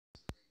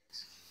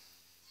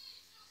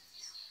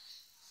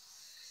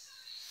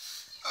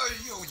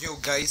Yo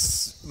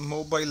guys,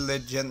 Mobile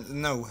Legend,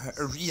 no,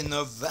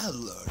 Arena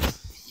Valor.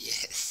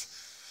 Yes,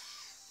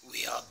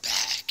 we are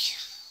back.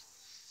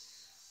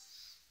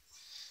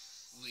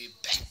 We're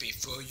back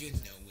before you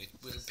know it.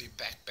 We'll be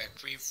back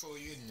before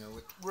you know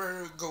it.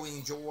 We're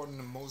going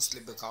Yorn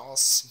mostly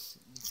because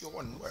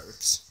Yorn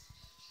works.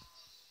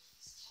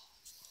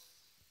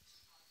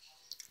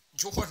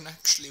 Yorn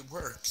actually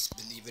works,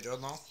 believe it or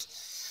not.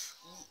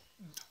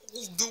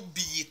 Although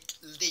be it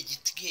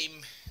late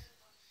game,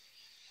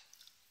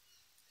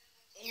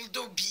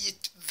 although be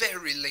it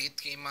very late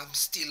game, I'm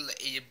still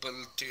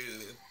able to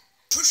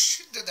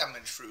push the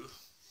damage through.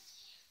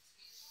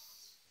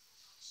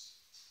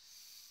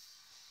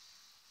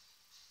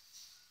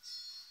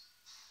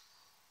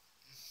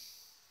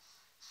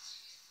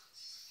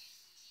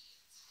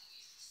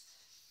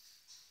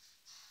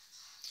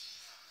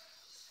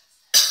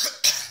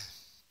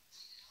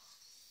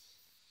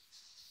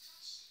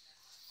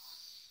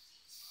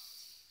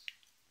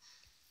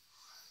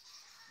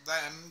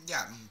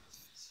 Yeah,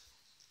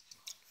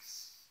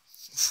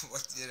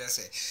 what did I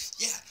say?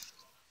 Yeah,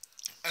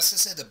 as I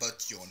said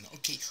about Yorn,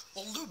 okay,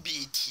 although be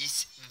it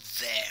he's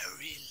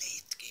very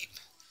late game,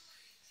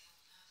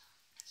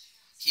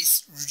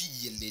 he's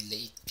really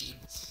late game,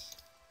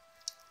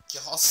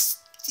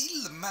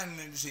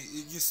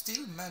 you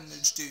still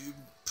manage to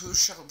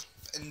push up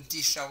and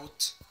dish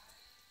out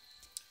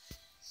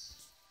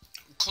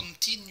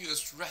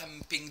continuous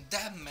ramping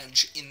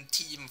damage in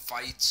team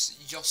fights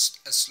just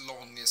as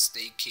long as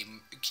they keep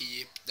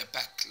the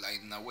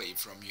backline away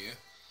from you.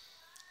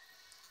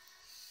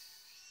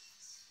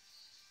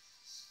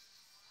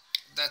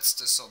 That's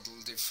the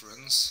subtle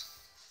difference.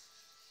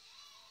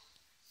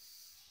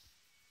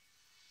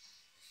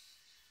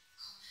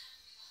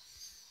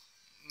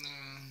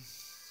 Mm.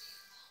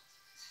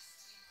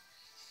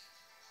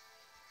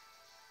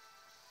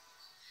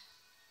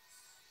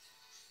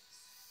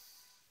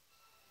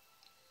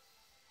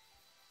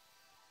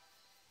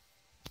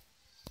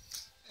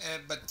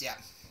 But yeah,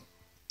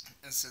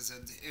 as I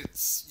said,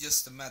 it's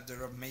just a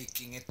matter of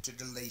making it to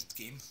the late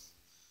game,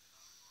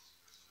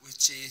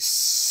 which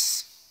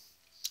is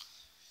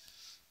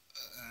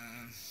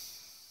uh,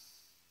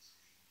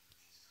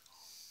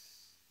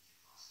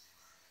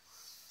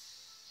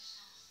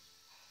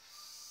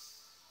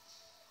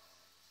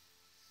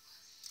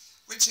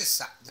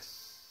 sad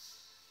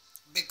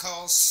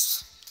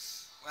because,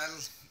 well,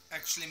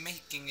 actually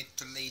making it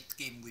to late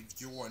game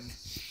with Yorn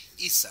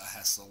is a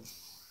hassle.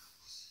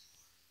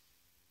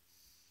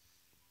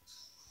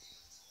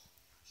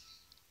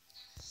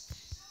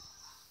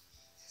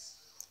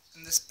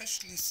 And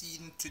especially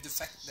seen to the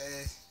fact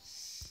that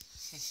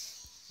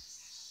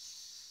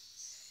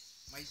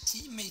my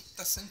teammate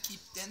doesn't keep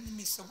the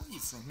enemies away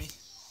from me.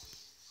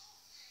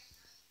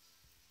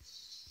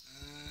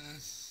 Uh,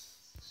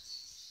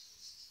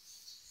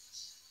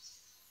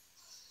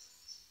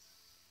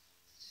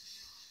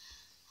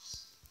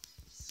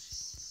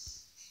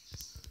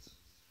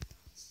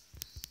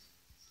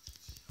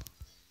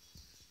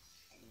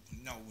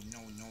 no,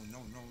 no, no, no,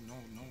 no, no,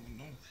 no,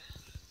 no.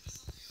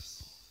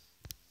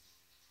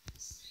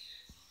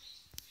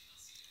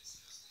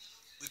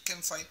 We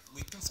can fight,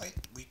 we can fight,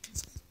 we can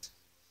fight.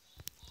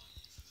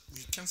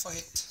 We can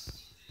fight.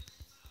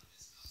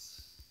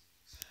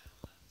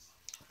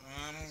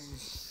 Um,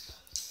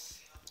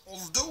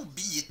 although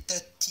be it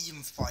that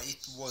team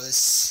fight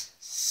was,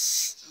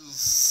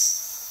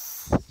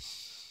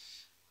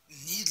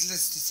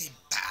 needless to say,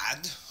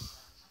 bad.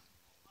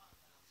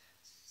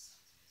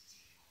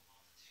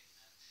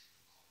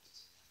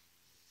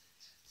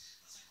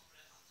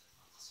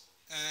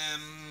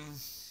 Um,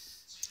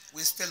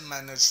 we still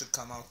managed to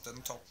come out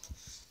on top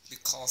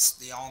because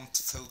they aren't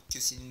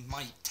focusing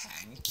my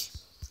tank.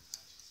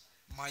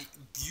 My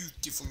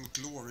beautiful,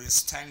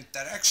 glorious tank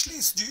that actually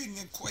is doing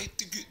a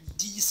quite a good,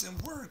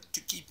 decent work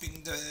to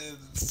keeping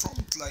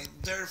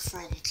their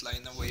front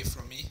line away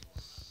from me.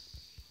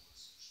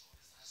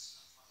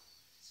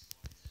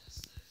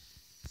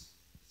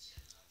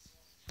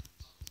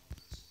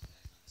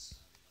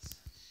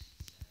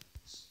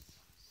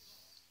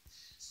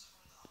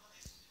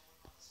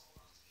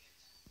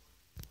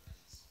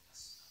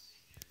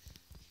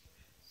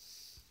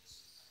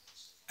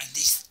 And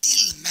they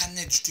still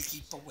manage to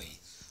keep away.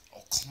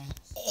 Oh, come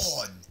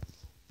on!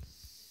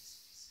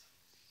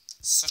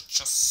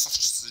 Such a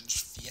sausage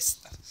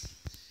fiesta.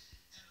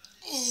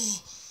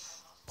 Oh,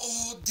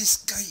 oh, this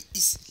guy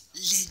is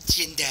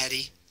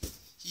legendary.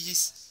 He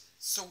is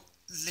so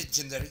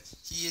legendary.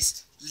 He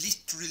is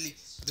literally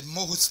the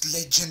most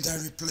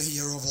legendary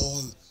player of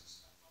all.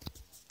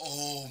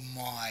 Oh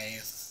my.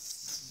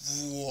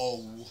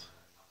 Whoa.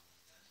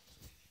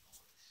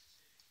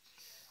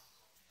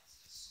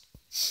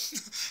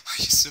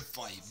 I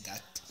survived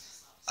that.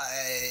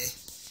 I.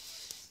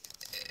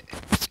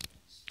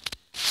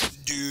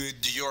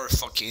 Dude, you're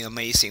fucking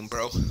amazing,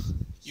 bro.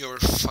 You're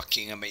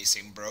fucking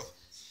amazing, bro.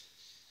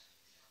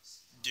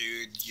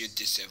 Dude, you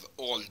deserve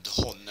all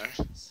the honor.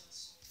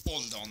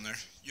 All the honor.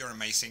 You're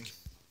amazing.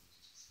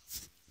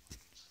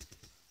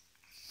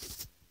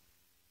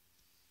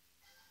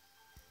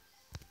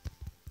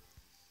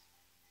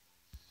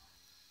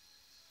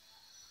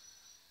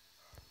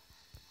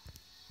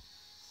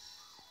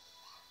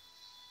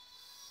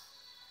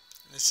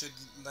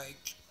 should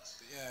like...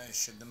 Yeah, I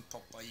shouldn't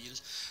pop a heal.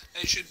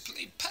 I should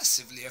play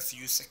passively a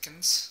few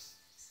seconds.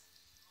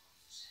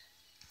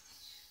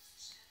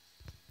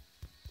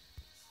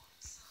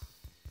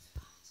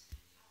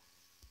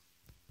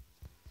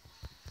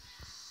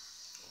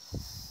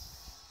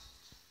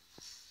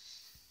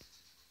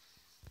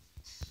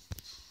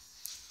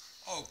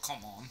 Oh,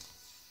 come on.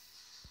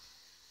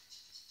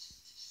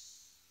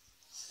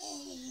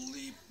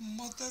 Holy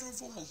mother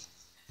of all.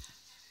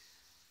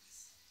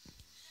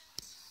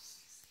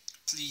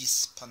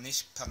 Please,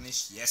 punish,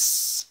 punish,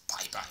 yes,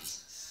 bye-bye.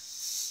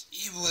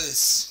 It was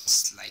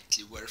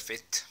slightly worth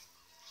it.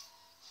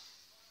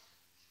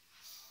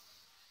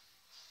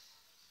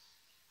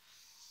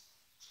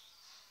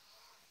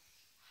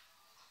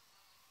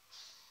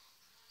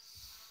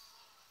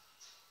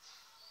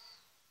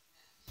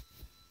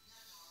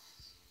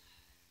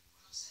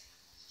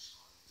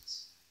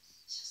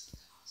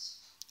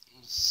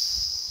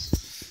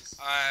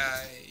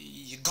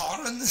 I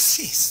got an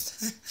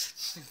assist.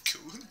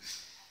 Cool.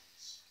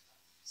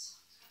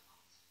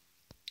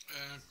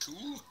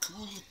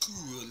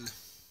 Cool.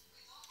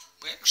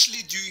 We're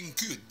actually doing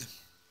good.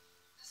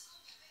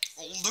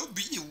 Although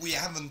we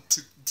haven't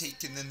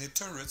taken any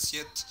turrets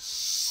yet,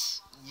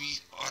 we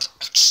are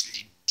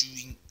actually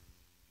doing...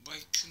 Why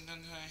couldn't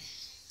I...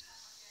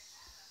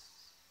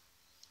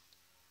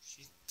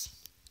 Shit.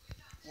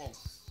 Whoa.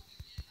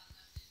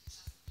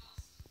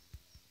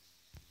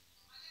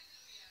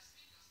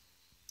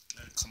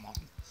 Come on.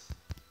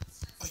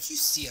 Are you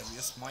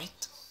serious,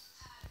 mate?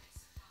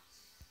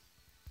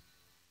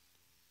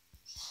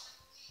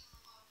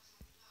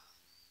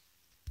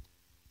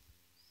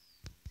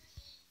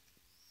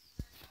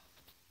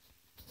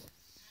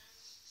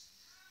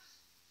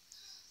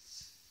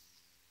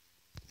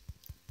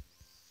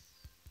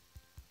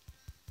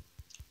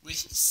 Were you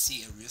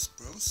serious,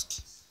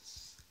 brosk?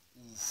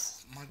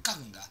 Ooh,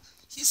 Maganga,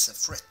 he's a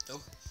threat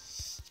though,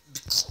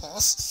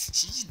 because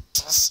he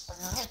does a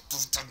lot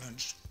of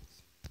damage.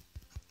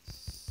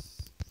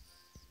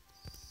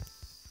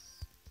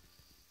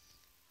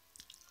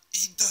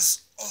 He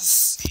does a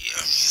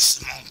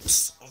serious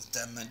amounts of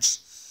damage.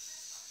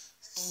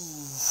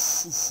 Oh,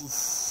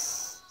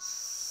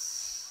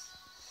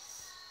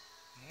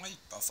 my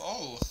buff.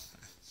 Oh.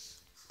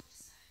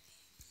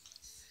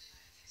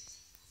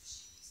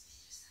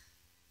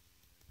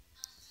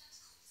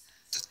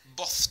 That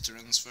buff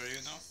transfer,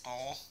 you know.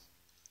 Oh.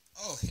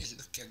 Oh, hey,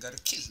 look, I got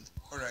a kill.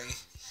 Or I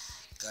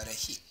got a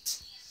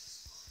hit.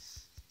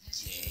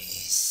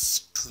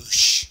 Yes,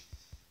 push.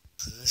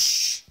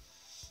 Push.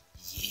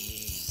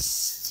 Yes.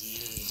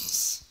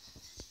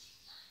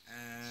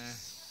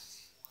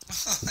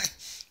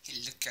 Hey,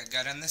 look, I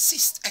got an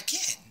assist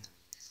again.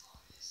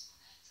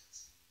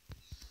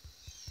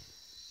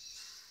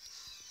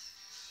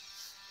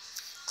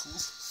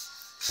 Cool.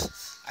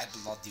 I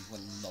bloody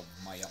well love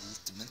my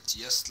ultimate.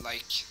 Just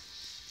like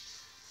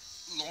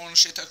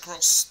launch it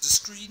across the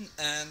screen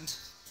and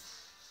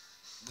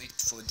wait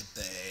for the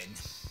burn.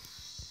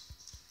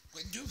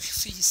 When do we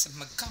face a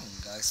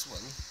Maganga as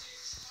well?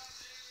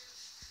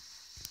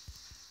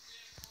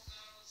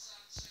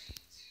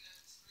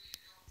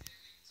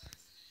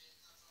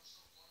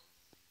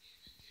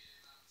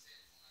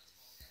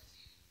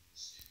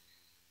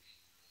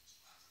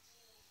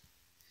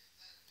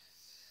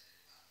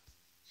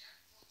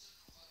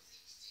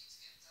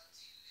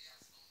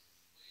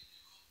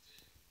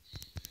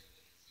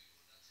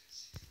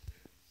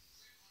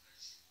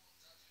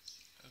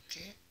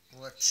 Okay,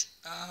 watch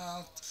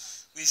out.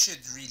 We should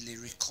really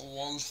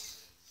recall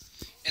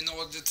in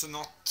order to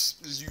not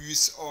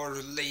lose our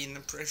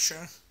lane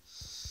pressure,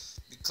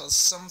 because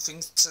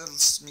something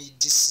tells me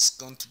this is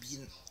going to be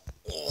an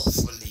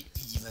awfully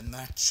even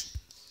match.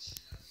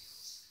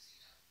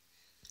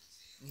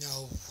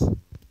 No.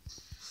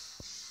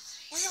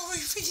 Why are we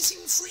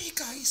facing 3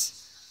 guys?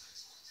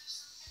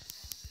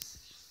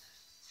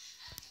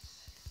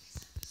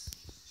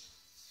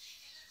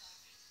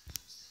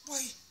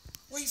 Why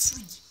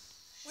 3?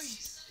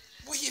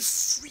 Why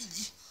 3?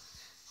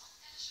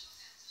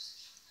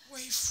 Why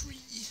 3?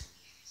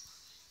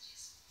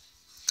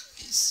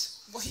 Guys,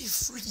 why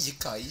 3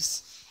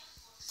 guys?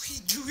 Why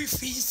do we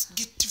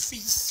get to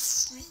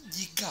face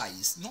 3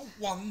 guys? Not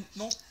 1,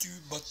 not 2,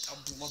 but a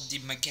bloody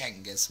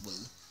Maganga as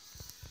well.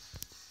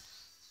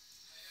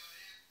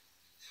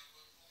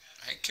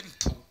 I can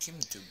poke him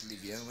to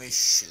oblivion. We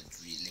should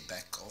really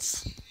back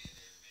off.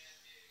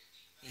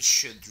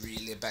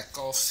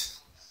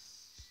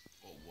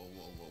 Whoa.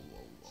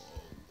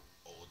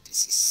 Oh,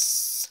 this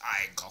is...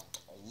 I got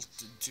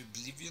ulted to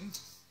oblivion.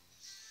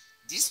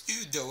 This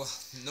dude though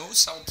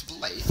knows how to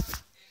play.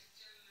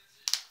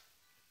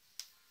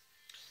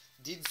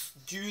 This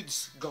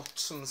dude's got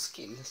some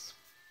skills.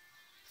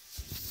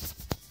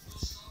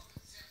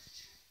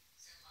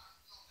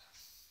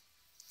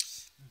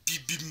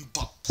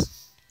 Bibimbap.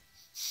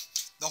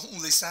 The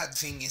only sad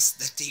thing is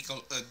that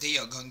they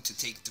are going to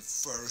take the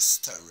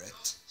first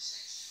turret.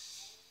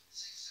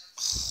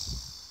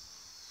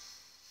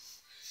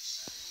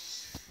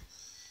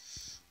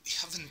 We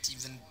have haven't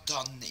even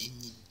done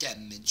any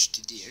damage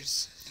to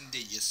theirs, and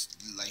they just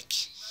like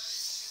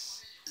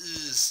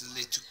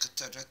easily took a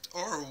turret.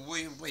 Or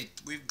wait,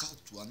 we've got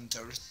one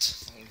turret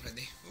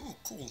already. Oh,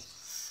 cool.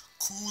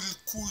 Cool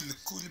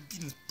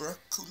beans, bruh.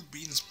 Cool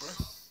beans,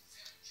 bruh.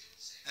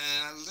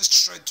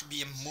 Let's try to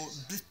be a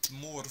bit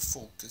more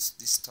focused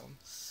this time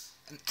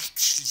and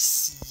actually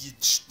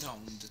siege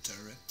down the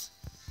turret.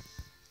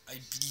 I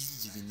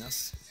believe in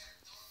us.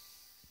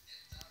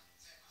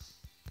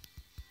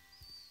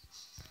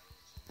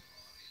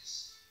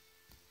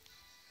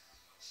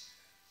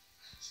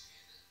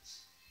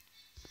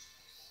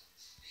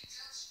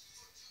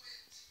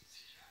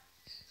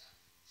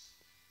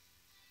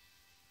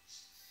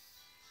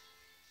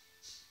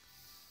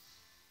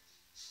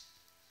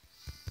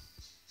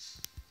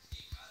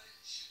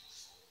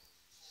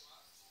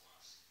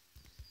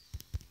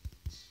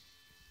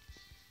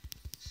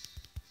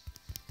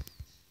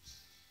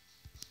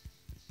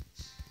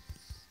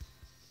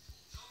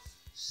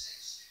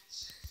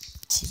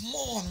 Come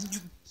on, you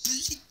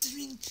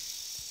blithering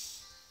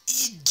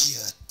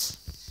idiot!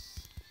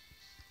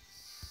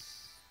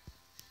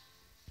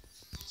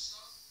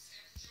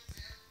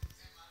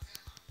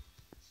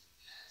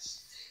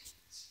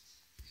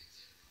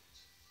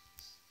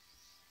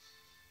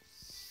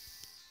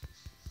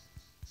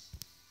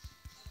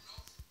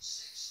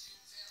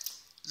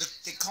 Look,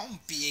 they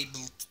can't be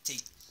able to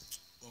take...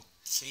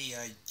 Okay,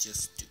 I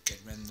just took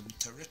a random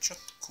turret shot,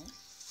 cool.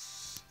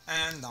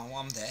 And now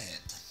I'm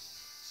dead.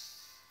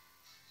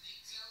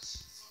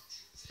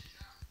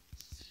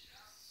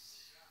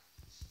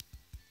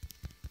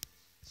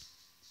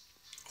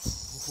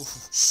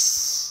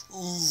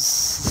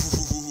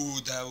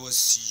 Ooh, that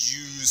was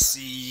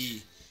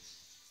juicy.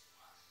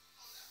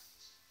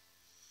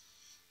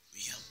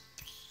 We are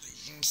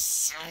playing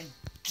so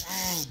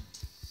good.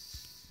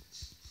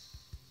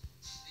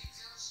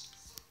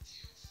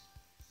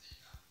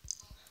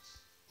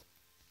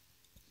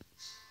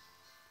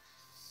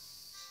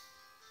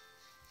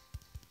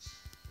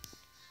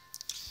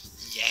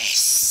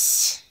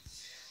 Yes.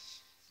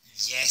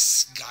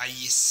 Yes,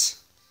 guys.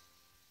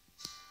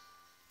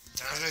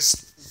 That is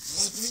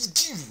what we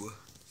do.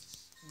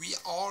 We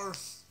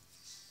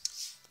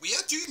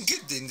are doing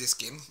good in this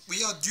game.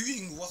 We are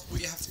doing what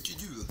we have to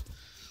do.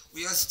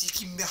 We are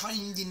sticking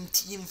behind in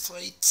team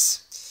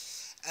fights.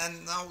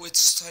 And now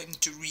it's time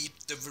to reap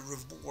the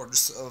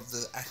rewards of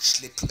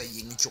actually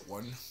playing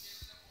Yorn.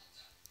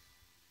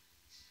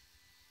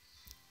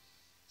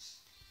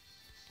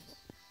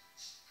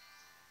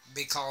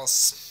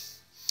 Because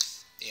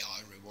they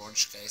are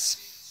rewards, guys.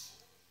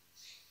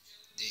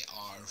 They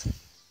are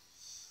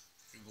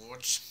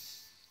rewards.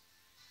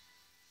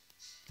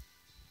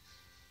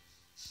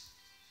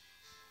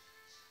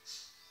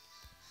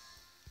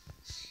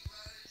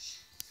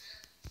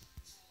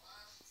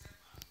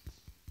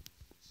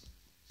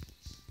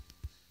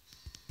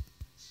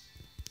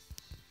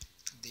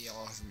 They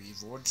are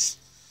rewards.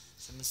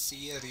 Some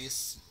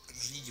serious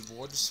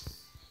rewards.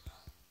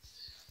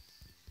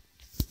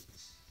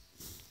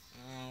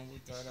 We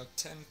got a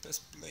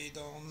Tempest Blade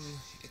on.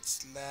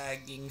 It's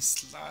lagging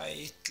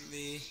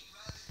slightly.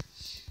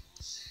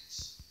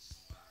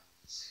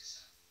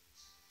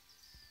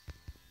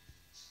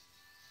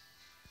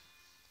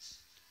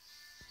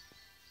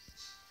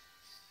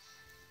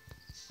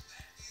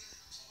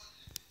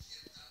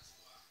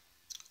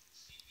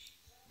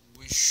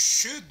 We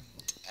should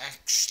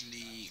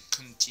actually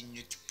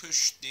continue to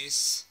push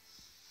this.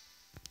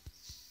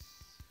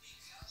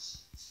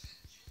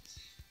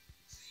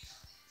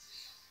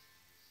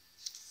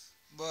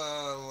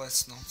 Well,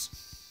 let's not.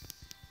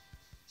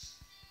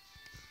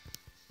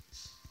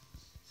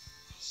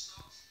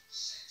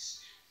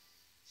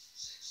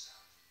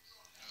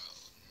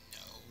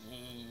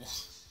 Oh no.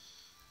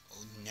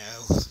 Oh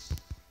no.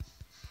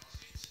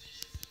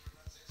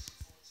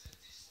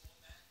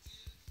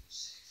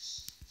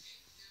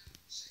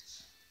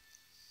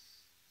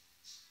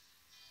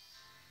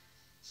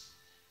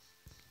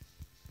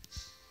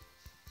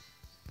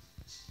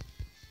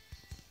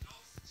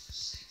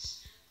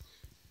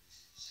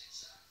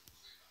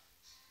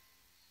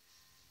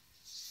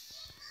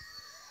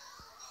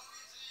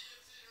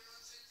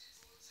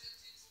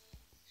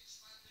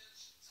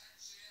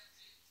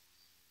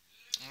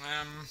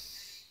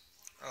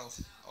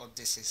 Oh,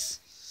 this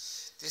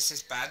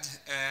is bad.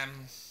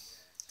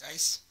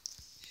 Guys.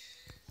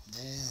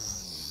 Ooh.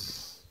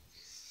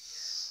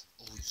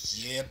 Oh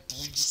yeah,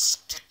 boys.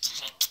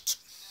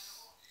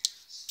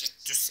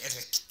 Rectus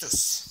erectus.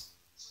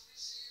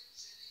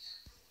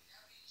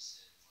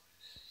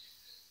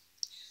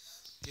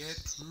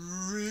 Get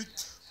rid.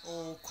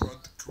 Oh,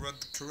 crud.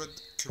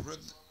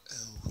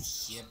 Oh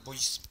yeah,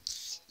 boys.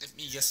 Let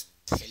me just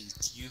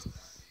pelt you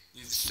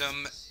with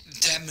some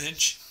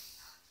damage.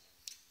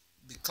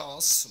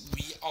 Because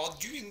we are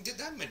doing the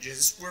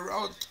damages, we're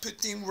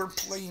outputting, we're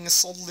playing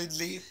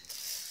solidly.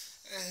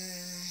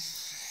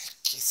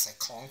 Guess I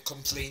can't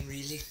complain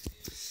really.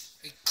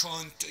 I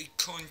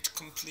can't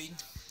complain.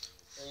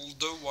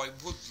 Although I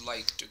would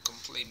like to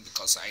complain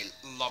because I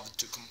love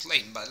to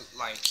complain, but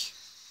like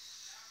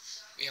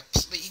We are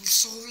playing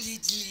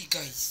solidly,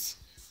 guys.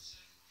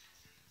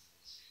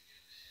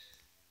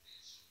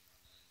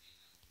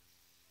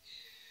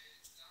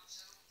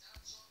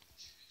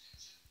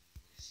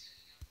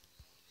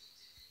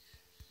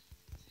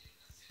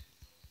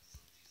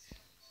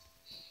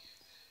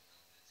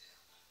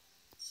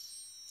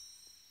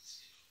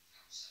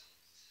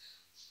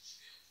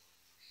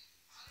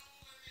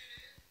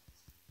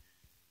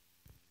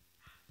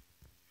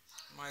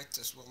 Might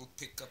as well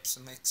pick up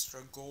some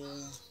extra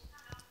gold.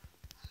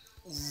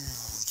 Ooh,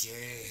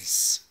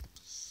 yes.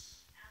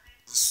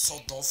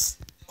 Sod off.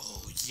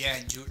 Oh yeah,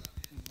 you.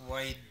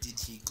 Why did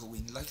he go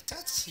in like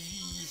that?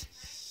 He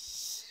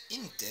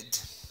inted.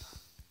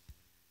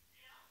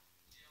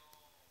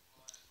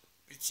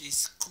 Which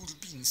is cool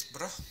beans,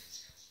 bruh.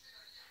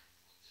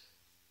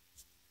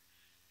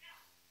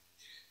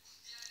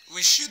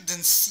 We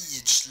shouldn't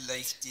siege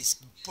like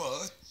this,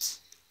 but...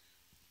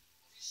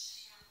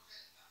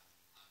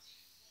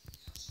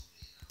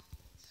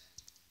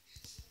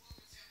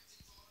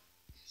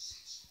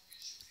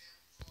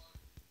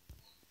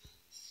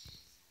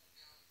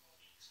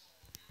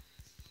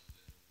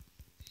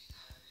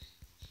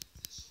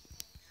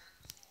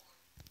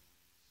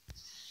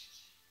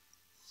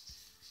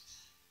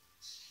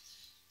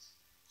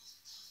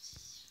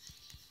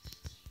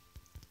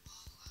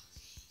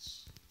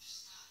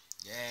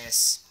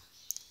 Yes.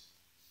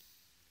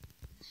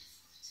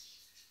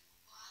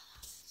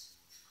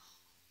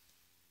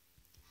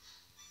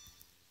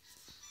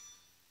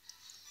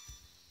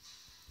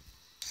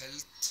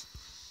 Pelt.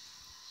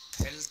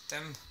 Pelt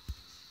them.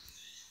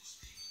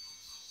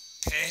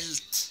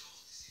 Pelt.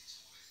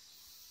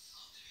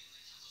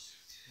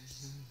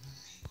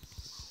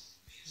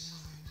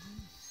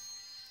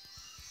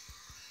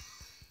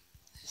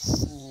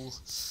 Ooh.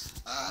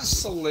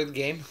 Solid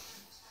game.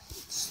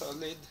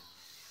 Solid.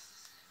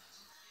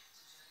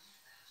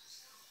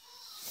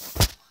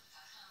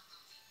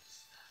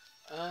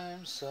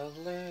 I'm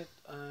solid.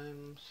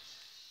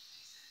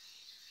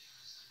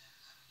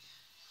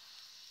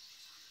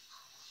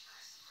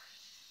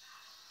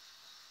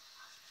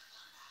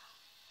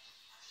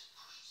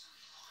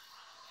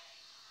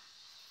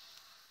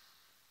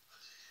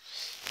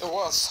 It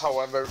was,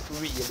 however,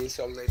 really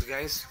solid,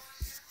 guys.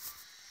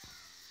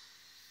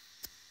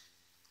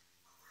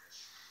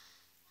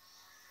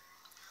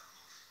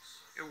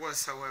 It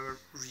was, however,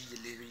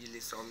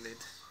 really solid.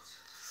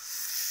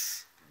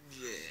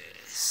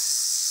 Yes.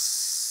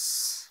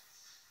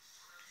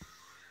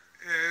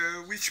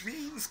 Which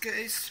means,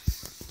 guys,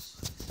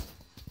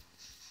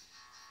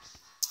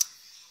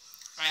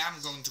 I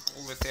am going to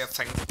call it there.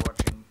 Thanks for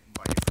watching.